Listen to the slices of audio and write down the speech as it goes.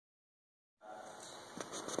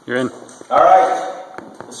You're in. All right.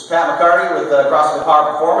 This is Pat McCarty with CrossFit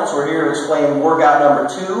Power Performance. We're here to explain workout number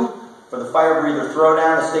 2 for the Firebreather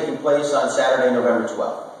Throwdown that's taking place on Saturday, November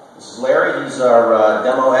 12th. This is Larry. He's our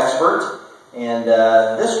demo expert. And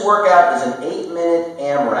this workout is an 8-minute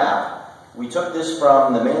AMRAP. We took this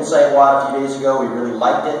from the main site Wod a few days ago. We really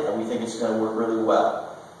liked it, and we think it's going to work really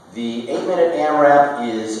well. The 8-minute AMRAP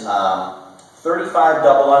is 35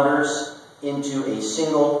 double unders into a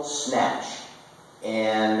single snatch.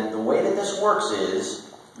 And the way that this works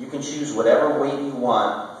is you can choose whatever weight you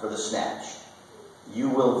want for the snatch. You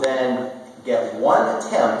will then get one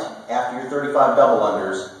attempt after your 35 double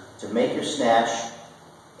unders to make your snatch,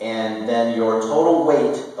 and then your total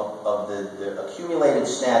weight of the accumulated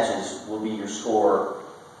snatches will be your score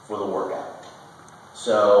for the workout.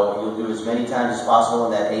 So you'll do as many times as possible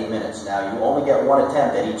in that 8 minutes. Now you only get one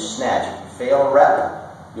attempt at each snatch. If you fail a rep,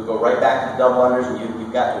 you'll go right back to the double unders, and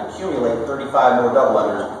you've got to accumulate 35 more double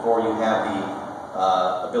unders before you have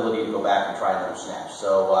the ability to go back and try another snatch.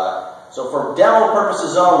 So for demo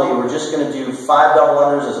purposes only, we're just going to do 5 double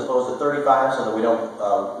unders as opposed to 35 so that we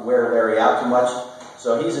don't wear Larry out too much.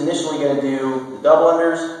 So he's initially going to do the double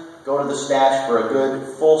unders, go to the snatch for a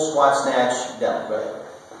good full squat snatch demo. Go ahead.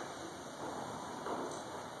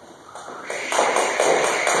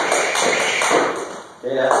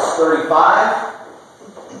 Okay, that's 35.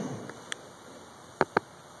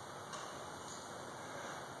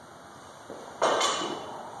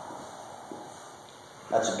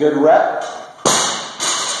 That's a good rep.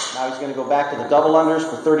 Now he's going to go back to the double unders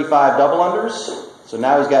for 35 double unders. So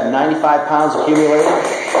now he's got 95 pounds accumulated.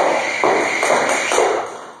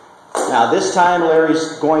 Now this time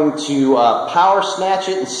Larry's going to power snatch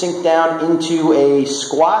it and sink down into a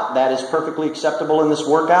squat. That is perfectly acceptable in this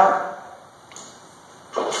workout.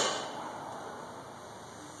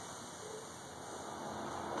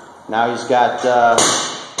 Now he's got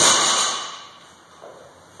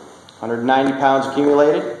 190 pounds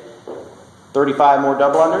accumulated, 35 more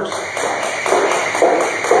double unders.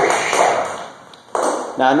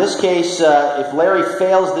 Now in this case, if Larry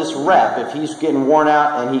fails this rep, if he's getting worn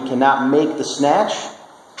out and he cannot make the snatch,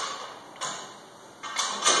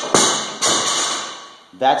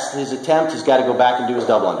 that's his attempt. He's got to go back and do his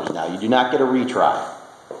double unders. Now you do not get a retry.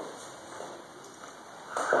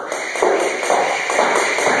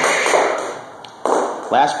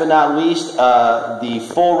 Last but not least,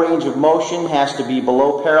 the full range of motion has to be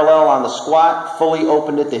below parallel on the squat, fully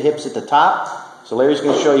opened at the hips at the top. So Larry's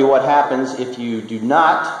going to show you what happens if you do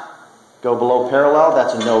not go below parallel.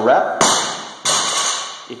 That's a no rep.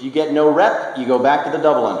 If you get no rep, you go back to the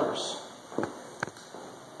double unders.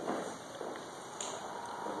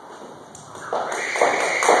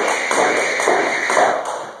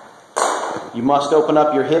 You must open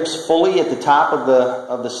up your hips fully at the top of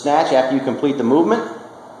the snatch after you complete the movement.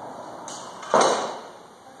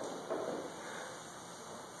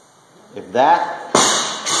 If that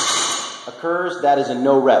occurs, that is a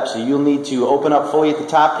no rep. So you'll need to open up fully at the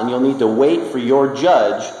top, and you'll need to wait for your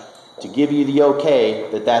judge to give you the okay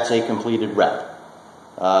that that's a completed rep.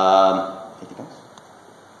 Anything else?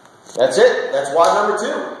 That's it. That's Wod number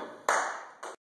 2.